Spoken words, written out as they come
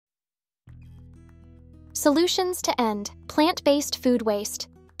Solutions to end plant-based food waste.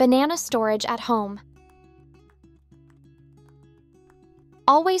 Banana storage at home.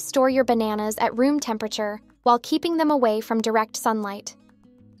 Always store your bananas at room temperature while keeping them away from direct sunlight.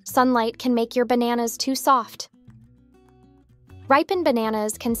 Sunlight can make your bananas too soft. Ripened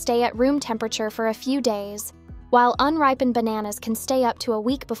bananas can stay at room temperature for a few days, while unripened bananas can stay up to a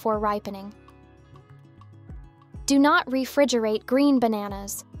week before ripening. Do not refrigerate green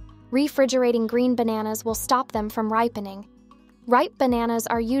bananas. Refrigerating green bananas will stop them from ripening. Ripe bananas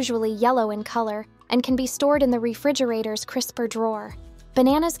are usually yellow in color and can be stored in the refrigerator's crisper drawer.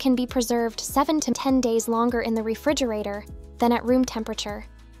 Bananas can be preserved 7 to 10 days longer in the refrigerator than at room temperature.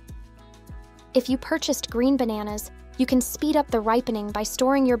 If you purchased green bananas, you can speed up the ripening by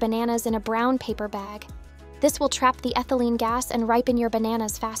storing your bananas in a brown paper bag. This will trap the ethylene gas and ripen your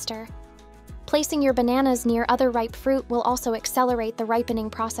bananas faster. Placing your bananas near other ripe fruit will also accelerate the ripening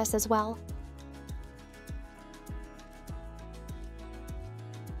process as well.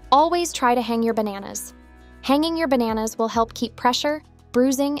 Always try to hang your bananas. Hanging your bananas will help keep pressure,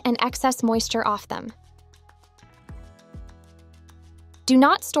 bruising, and excess moisture off them. Do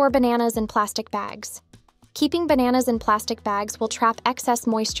not store bananas in plastic bags. Keeping bananas in plastic bags will trap excess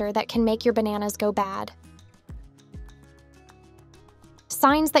moisture that can make your bananas go bad.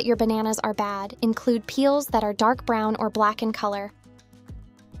 Signs that your bananas are bad include peels that are dark brown or black in color,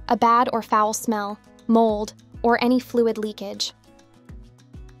 a bad or foul smell, mold, or any fluid leakage.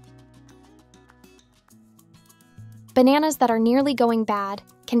 Bananas that are nearly going bad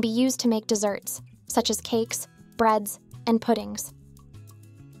can be used to make desserts, such as cakes, breads, and puddings.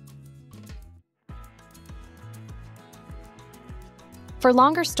 For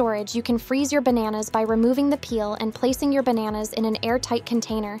longer storage, you can freeze your bananas by removing the peel and placing your bananas in an airtight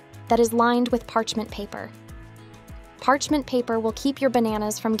container that is lined with parchment paper. Parchment paper will keep your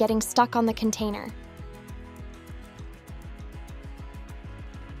bananas from getting stuck on the container.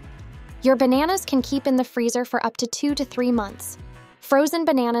 Your bananas can keep in the freezer for up to 2 to 3 months. Frozen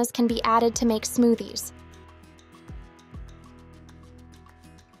bananas can be added to make smoothies.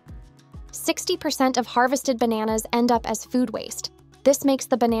 60% of harvested bananas end up as food waste. This makes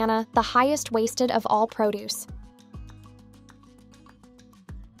the banana the highest wasted of all produce.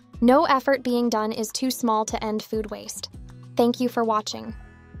 No effort being done is too small to end food waste. Thank you for watching.